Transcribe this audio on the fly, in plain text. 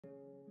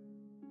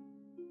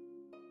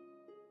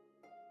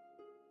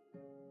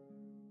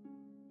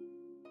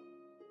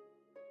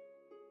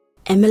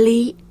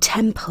Emily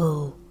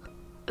Temple,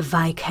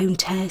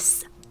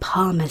 Viscountess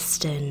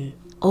Palmerston,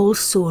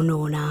 also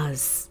known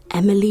as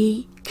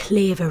Emily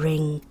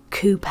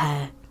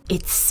Clavering-Cowper.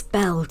 It's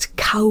spelled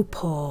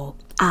Cowper,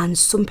 and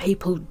some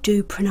people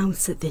do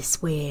pronounce it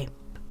this way,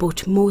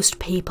 but most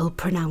people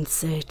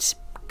pronounce it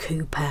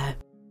Cooper.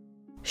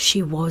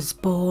 She was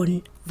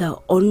born the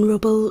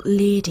Honourable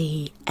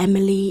Lady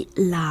Emily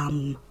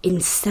Lamb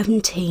in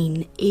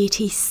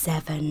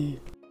 1787.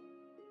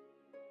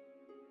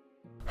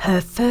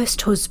 Her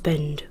first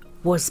husband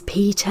was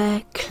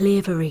Peter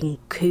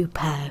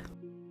Clavering-Cowper.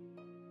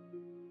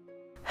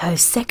 Her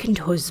second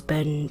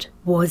husband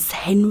was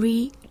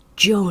Henry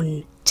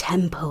John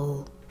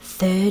Temple,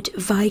 3rd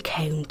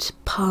Viscount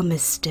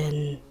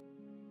Palmerston.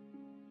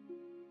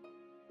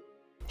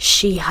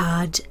 She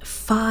had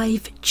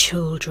 5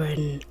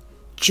 children.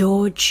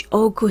 George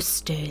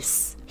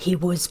Augustus, he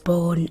was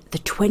born the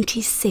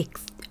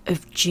 26th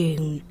of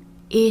June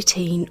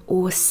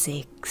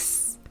 1806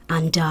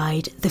 and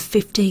died the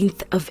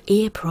 15th of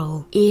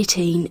April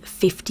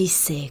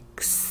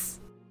 1856.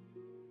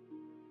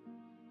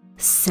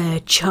 Sir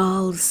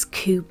Charles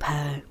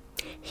Cowper,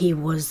 he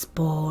was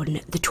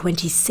born the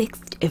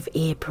 26th of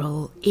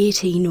April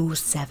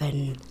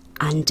 1807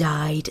 and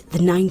died the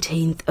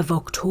 19th of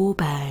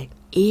October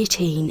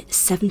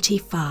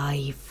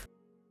 1875.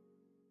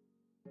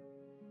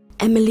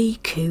 Emily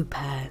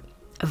Cowper,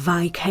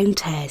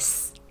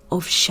 Viscountess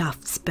of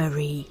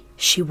Shaftesbury.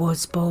 She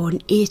was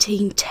born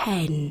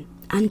 1810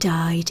 and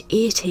died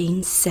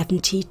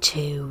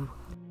 1872.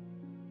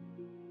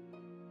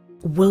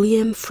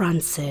 William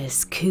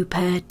Francis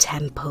Cowper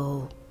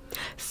Temple,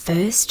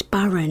 1st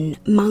Baron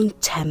Mount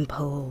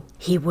Temple.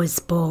 He was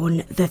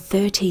born the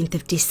 13th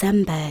of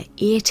December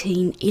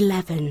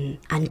 1811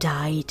 and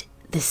died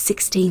the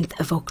 16th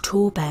of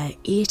October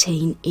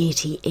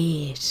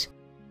 1888.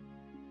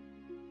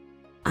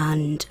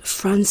 And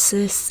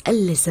Frances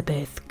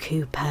Elizabeth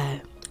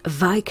Cowper,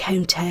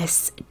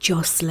 Viscountess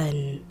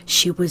Jocelyn.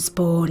 She was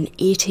born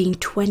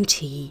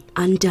 1820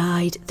 and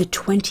died the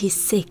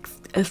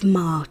 26th of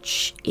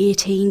March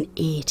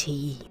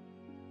 1880.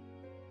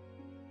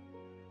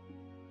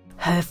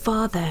 Her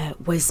father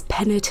was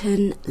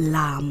Peniton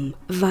Lamb,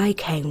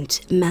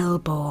 Viscount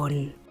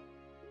Melbourne.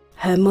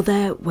 Her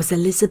mother was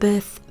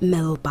Elizabeth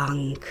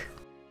Milbank.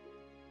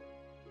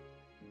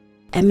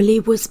 Emily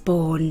was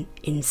born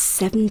in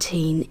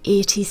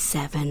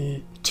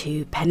 1787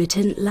 to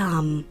Peniton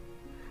Lamb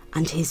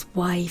and his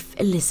wife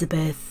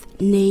Elizabeth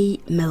née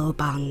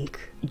Milbank.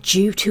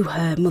 Due to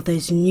her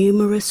mother's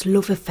numerous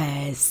love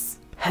affairs,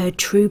 her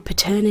true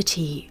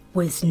paternity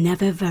was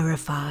never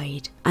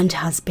verified and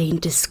has been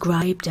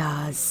described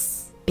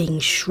as being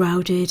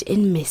shrouded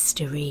in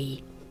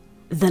mystery.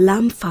 The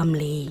Lamb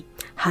family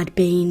had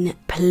been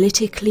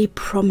politically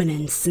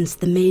prominent since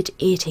the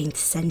mid-18th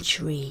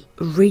century,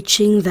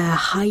 reaching their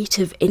height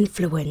of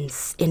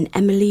influence in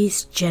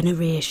Emily's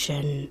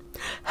generation.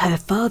 Her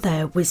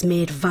father was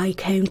made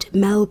Viscount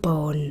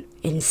Melbourne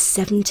in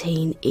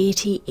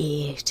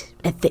 1788.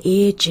 At the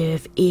age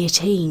of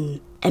 18,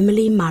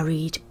 Emily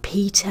married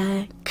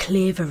Peter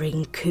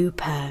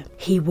Clavering-Cowper.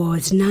 He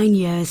was 9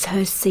 years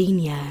her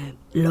senior.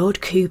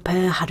 Lord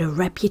Cowper had a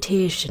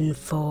reputation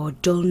for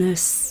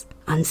dullness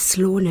and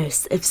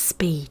slowness of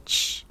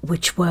speech,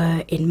 which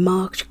were in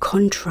marked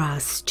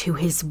contrast to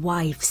his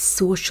wife's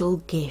social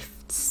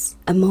gifts.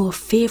 A more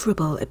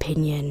favourable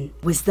opinion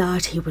was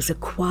that he was a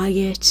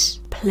quiet,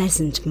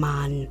 pleasant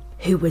man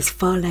who was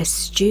far less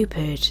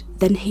stupid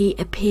than he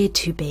appeared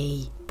to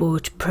be,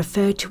 but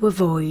preferred to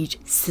avoid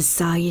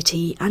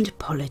society and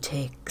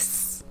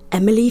politics.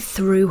 Emily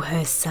threw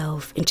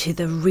herself into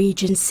the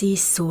Regency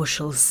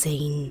social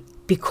scene,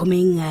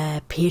 becoming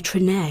a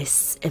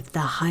patroness of the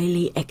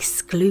highly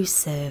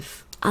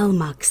exclusive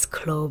Almack's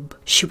Club.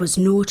 She was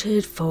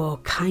noted for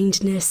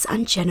kindness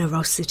and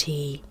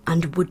generosity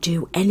and would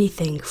do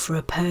anything for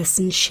a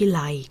person she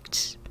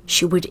liked.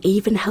 She would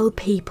even help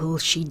people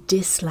she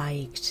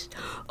disliked,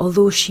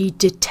 although she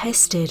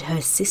detested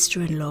her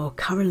sister-in-law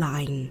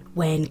Caroline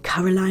when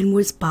Caroline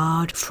was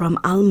barred from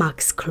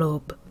Almack's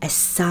Club, a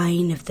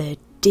sign of the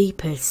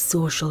deepest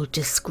social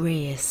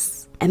disgrace.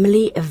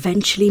 Emily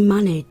eventually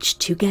managed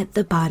to get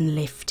the ban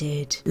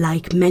lifted.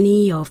 Like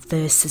many of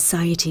the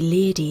society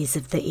ladies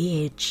of the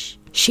age,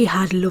 she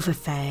had love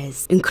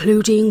affairs,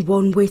 including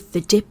one with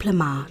the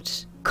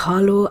diplomat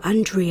Carlo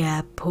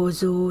Andrea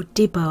Pozzo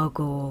di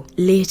Borgo,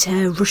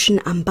 later Russian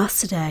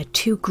ambassador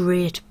to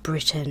Great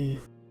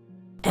Britain.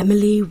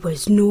 Emily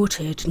was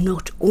noted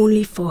not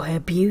only for her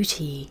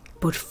beauty,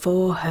 but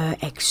for her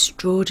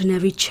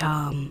extraordinary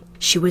charm.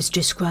 She was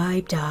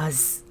described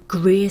as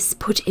grace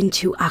put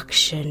into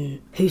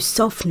action, whose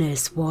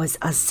softness was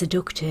as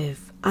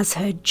seductive as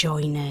her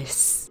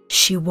joyness.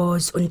 She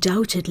was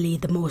undoubtedly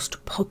the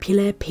most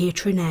popular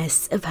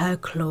patroness of her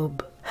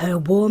club. her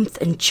warmth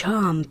and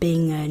charm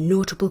being a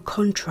notable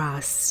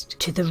contrast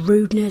to the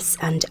rudeness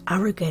and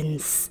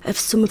arrogance of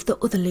some of the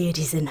other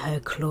ladies in her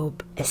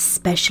club,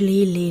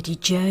 especially Lady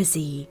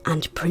Jersey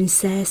and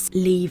Princess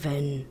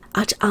Leven.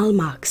 At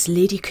Almack's,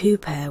 Lady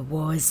Cowper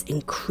was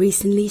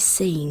increasingly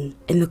seen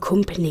in the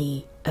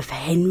company of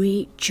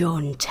Henry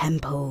John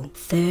Temple,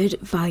 3rd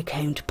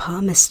Viscount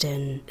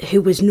Palmerston,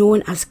 who was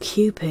known as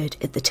Cupid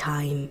at the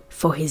time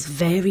for his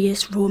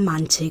various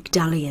romantic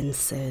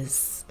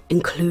dalliances,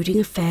 including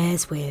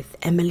affairs with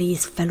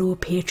Emily's fellow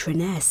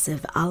patroness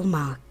of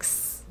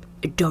Almack's,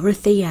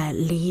 Dorothea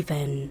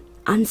Leven,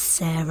 and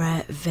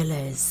Sarah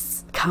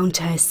Villiers,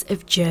 Countess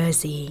of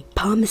Jersey.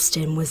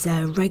 Palmerston was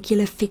a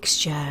regular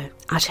fixture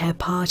at her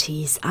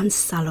parties and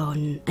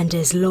salon, and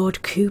as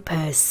Lord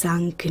Cowper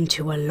sank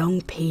into a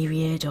long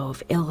period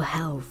of ill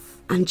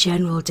health and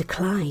general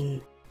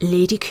decline,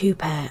 Lady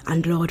Cowper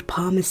and Lord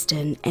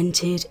Palmerston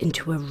entered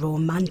into a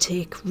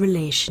romantic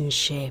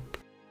relationship.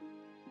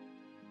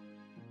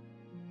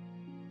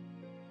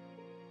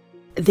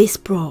 This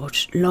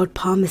brought Lord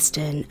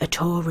Palmerston, a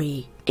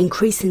Tory,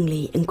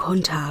 increasingly in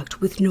contact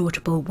with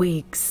notable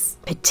Whigs,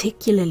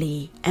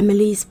 particularly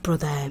Emily's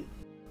brother.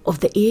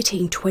 Of the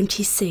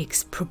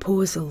 1826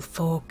 proposal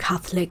for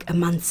Catholic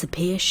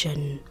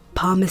emancipation,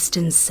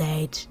 Palmerston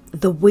said,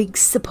 "The Whigs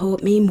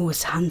support me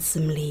most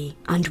handsomely,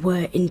 and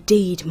were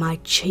indeed my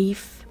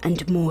chief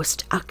and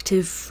most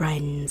active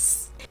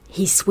friends."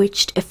 He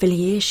switched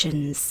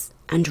affiliations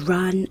and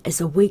ran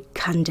as a Whig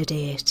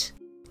candidate.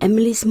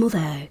 Emily's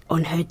mother,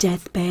 on her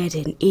deathbed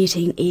in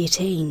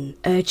 1818,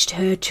 urged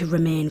her to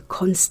remain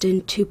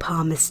constant to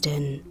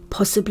Palmerston,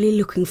 possibly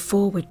looking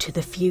forward to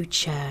the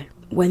future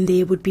when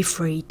they would be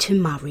free to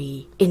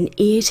marry. In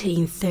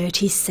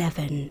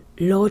 1837,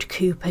 Lord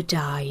Cowper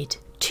died,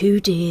 2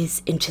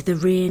 days into the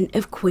reign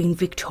of Queen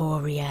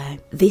Victoria.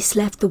 This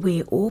left the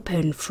way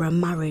open for a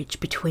marriage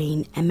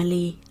between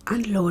Emily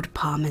and Lord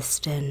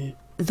Palmerston,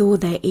 though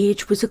their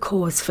age was a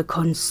cause for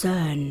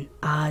concern,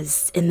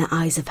 as, in the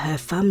eyes of her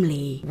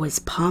family, was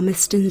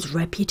Palmerston's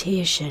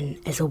reputation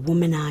as a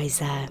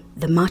womanizer.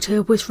 The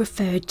matter was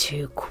referred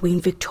to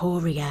Queen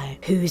Victoria,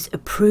 whose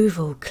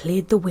approval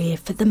cleared the way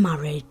for the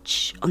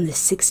marriage on the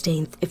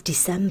 16th of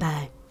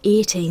December,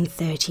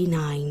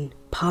 1839.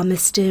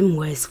 Palmerston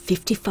was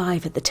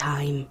 55 at the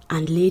time,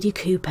 and Lady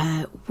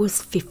Cowper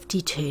was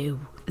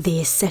 52.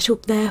 They set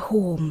up their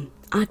home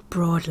at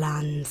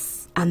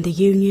Broadlands, and the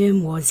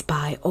union was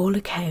by all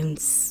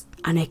accounts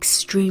an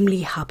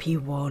extremely happy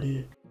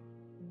one.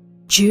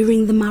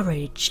 During the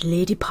marriage,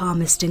 Lady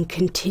Palmerston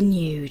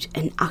continued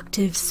an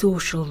active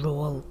social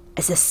role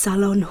as a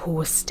salon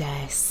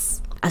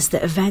hostess, as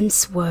the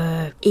events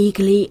were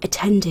eagerly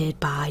attended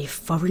by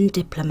foreign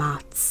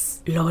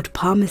diplomats. Lord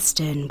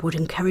Palmerston would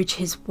encourage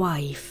his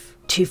wife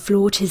to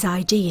float his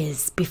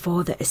ideas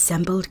before the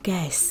assembled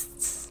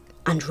guests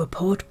and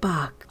report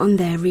back on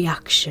their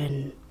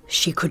reaction.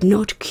 She could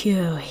not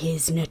cure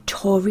his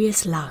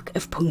notorious lack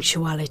of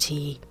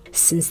punctuality,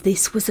 since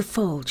this was a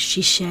fault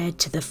she shared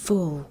to the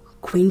full.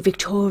 Queen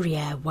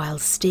Victoria, while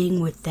staying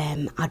with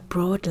them at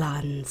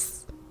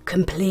Broadlands,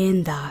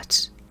 complained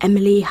that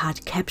Emily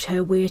had kept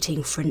her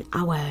waiting for an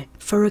hour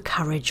for a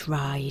carriage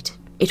ride.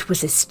 It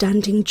was a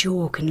standing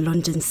joke in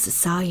London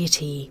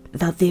society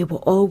that they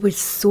were always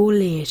so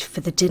late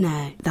for the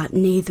dinner that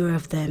neither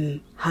of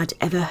them had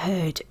ever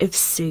heard of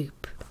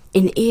soup.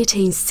 In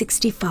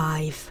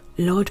 1865,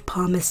 Lord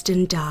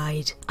Palmerston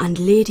died, and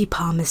Lady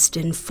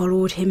Palmerston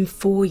followed him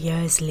 4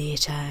 years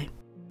later.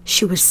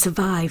 She was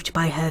survived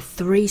by her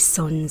 3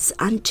 sons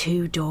and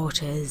 2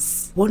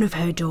 daughters. One of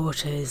her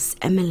daughters,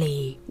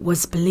 Emily,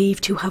 was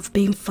believed to have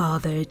been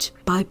fathered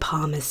by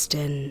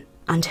Palmerston,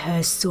 and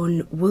her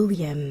son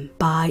William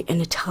by an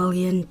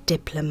Italian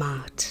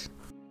diplomat.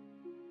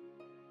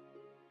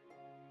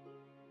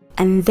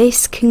 And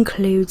this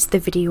concludes the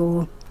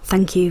video.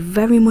 Thank you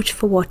very much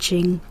for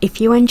watching. If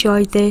you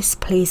enjoyed this,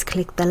 please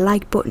click the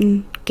like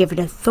button, give it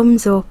a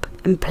thumbs up,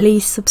 and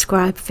please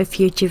subscribe for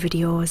future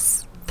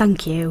videos.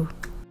 Thank you.